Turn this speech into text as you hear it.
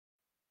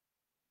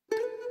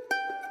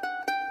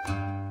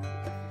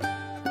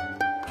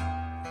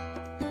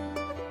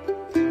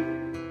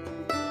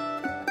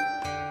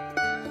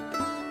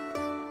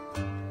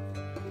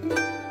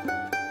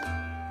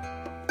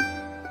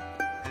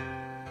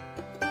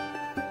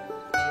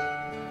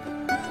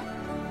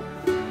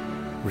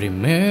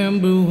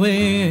Remember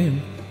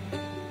when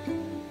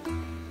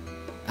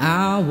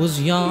I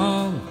was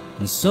young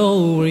and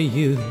so were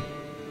you,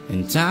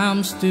 and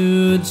time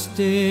stood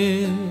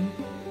still,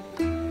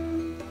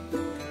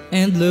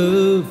 and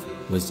love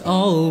was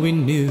all we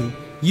knew.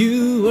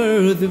 You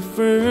were the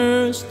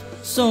first,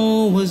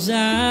 so was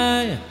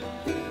I.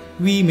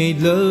 We made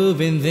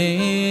love and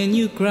then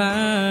you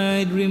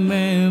cried.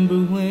 Remember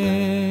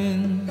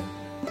when?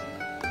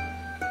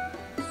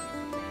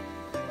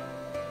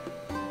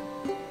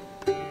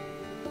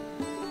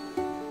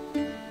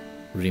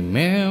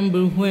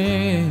 Remember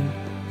when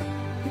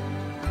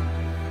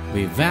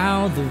we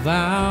vowed the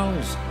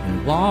vows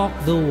and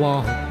walked the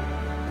walk,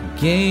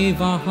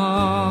 gave our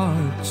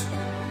hearts,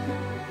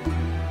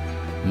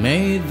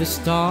 made the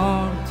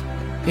start.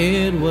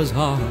 It was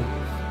hard.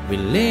 We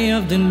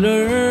lived and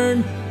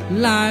learned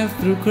life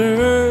through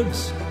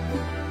curves.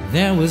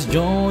 There was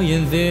joy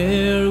and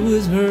there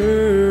was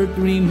hurt.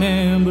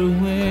 Remember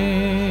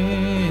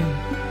when?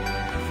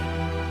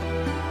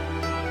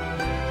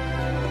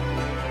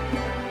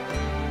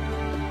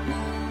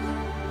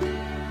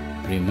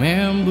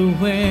 Remember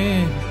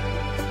when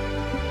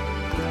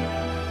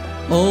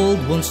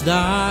old ones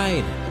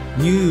died,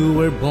 new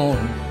were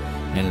born,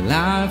 and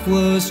life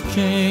was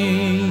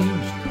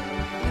changed.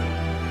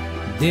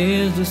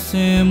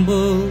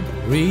 Disassembled,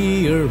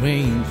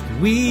 rearranged,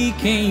 we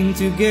came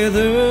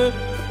together,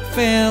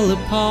 fell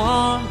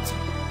apart,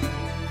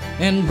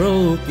 and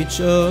broke each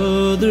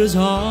other's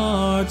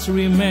hearts.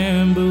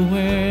 Remember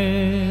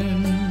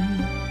when?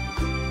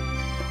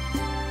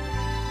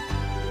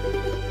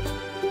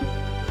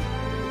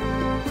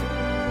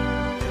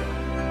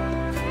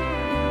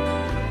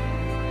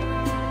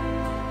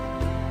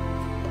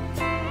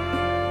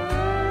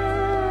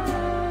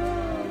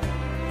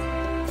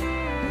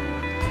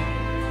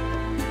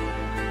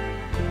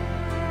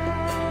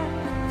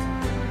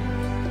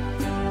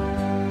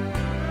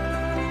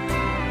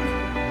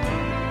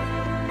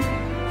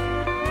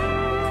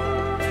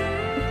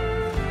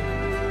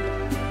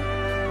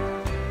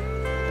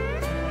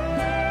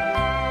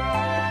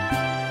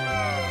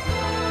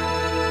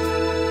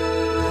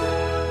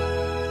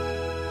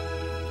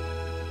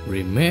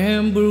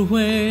 Remember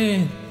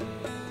when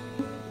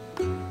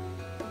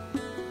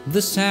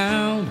the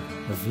sound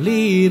of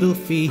little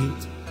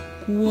feet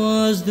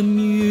was the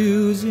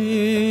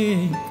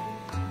music?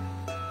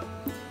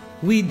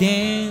 We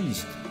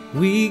danced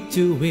week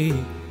to week,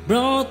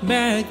 brought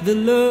back the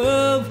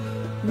love.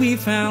 We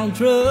found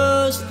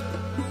trust,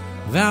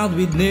 vowed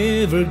we'd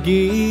never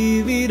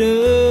give it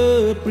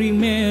up.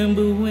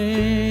 Remember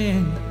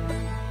when?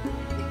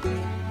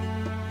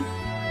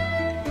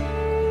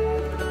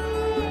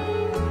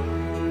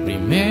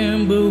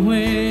 Remember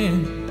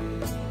when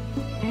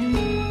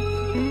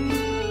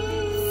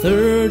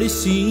 30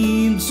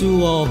 seemed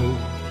so old.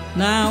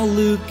 Now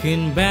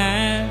looking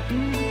back,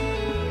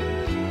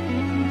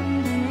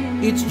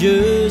 it's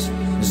just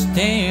a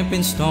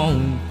stepping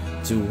stone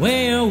to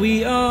where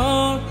we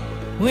are,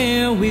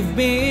 where we've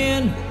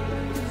been.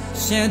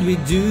 Said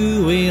we'd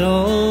do it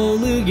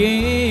all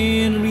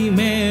again.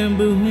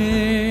 Remember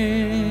when?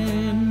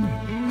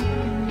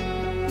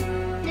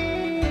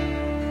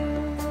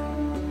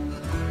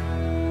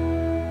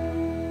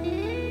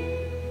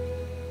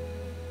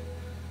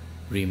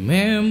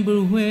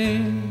 Remember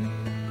when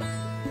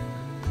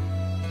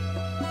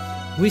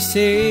we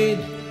said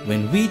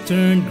when we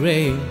turned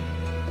gray,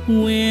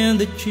 when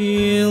the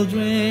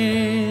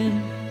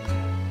children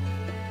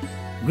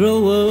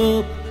grow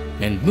up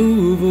and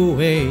move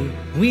away,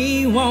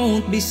 we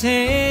won't be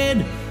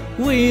sad,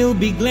 we'll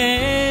be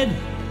glad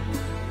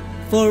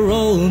for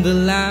all the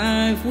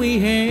life we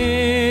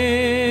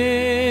had.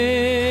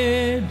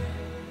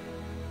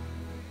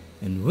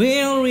 And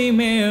we'll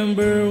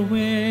remember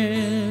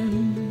when.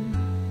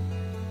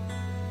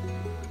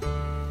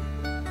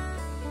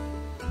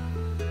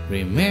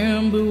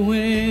 Remember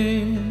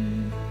when?